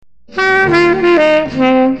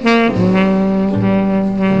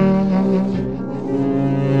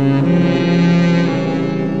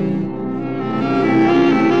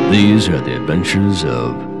adventures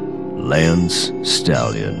of Lance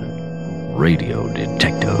Stallion, Radio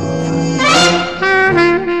Detective.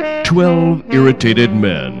 12 Irritated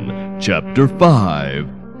Men, Chapter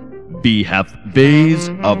 5. Be half ways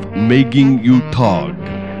of making you talk.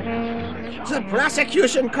 The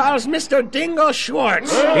prosecution calls Mr. Dingo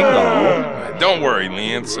Schwartz. Dingo? Don't worry,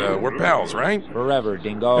 Lance. We're pals, right? Forever,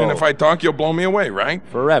 Dingo. And if I talk, you'll blow me away, right?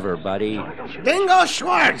 Forever, buddy. Dingo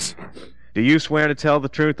Schwartz! Do you swear to tell the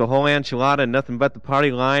truth, the whole enchilada, and nothing but the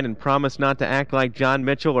party line, and promise not to act like John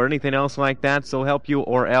Mitchell or anything else like that, so help you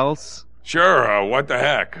or else? Sure, what the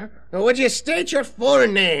heck? Would you state your full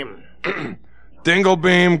name?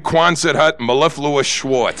 Dinglebeam, Quonset Hut, Mellifluous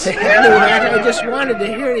Schwartz. I knew that. I just wanted to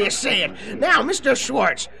hear you say it. Now, Mr.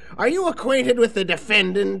 Schwartz, are you acquainted with the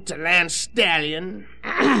defendant, Lance Stallion?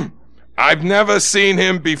 I've never seen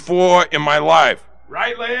him before in my life.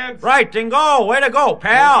 Right, Lance? Right, Dingo. Way to go,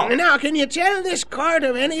 pal. Now, can you tell this court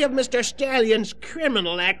of any of Mr. Stallion's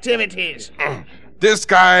criminal activities? This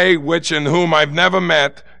guy, which and whom I've never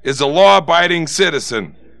met, is a law-abiding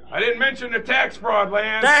citizen. I didn't mention the tax fraud,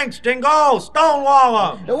 Lance. Thanks, Dingo.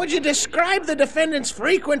 Stonewall him. Would you describe the defendant's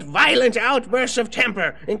frequent violent outbursts of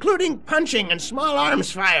temper, including punching and small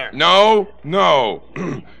arms fire? No.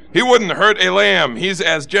 He wouldn't hurt a lamb. He's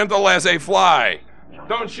as gentle as a fly.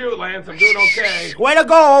 Don't shoot, Lance. I'm doing okay. Way to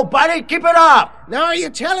go, buddy. Keep it up. Now, are you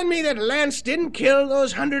telling me that Lance didn't kill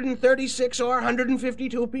those 136 or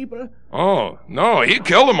 152 people? Oh, no, he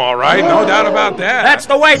killed them all right. No doubt about that. That's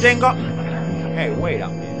the way, Dingo. Hey, wait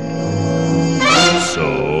up. So,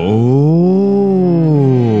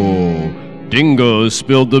 Dingo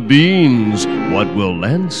spilled the beans. What will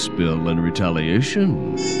Lance spill in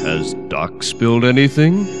retaliation? Has Doc spilled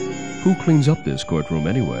anything? Who cleans up this courtroom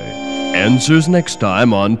anyway? Answers next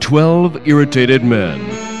time on 12 Irritated Men,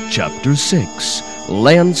 Chapter 6,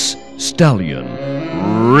 Lance Stallion,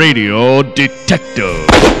 Radio Detective.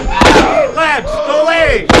 Let's go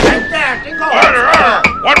away. Take that, Dingo. Order!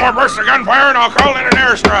 One more burst of gunfire and I'll call in an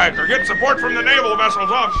airstrike or get support from the naval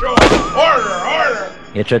vessels offshore. Order!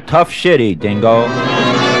 It's a tough shitty, Dingo.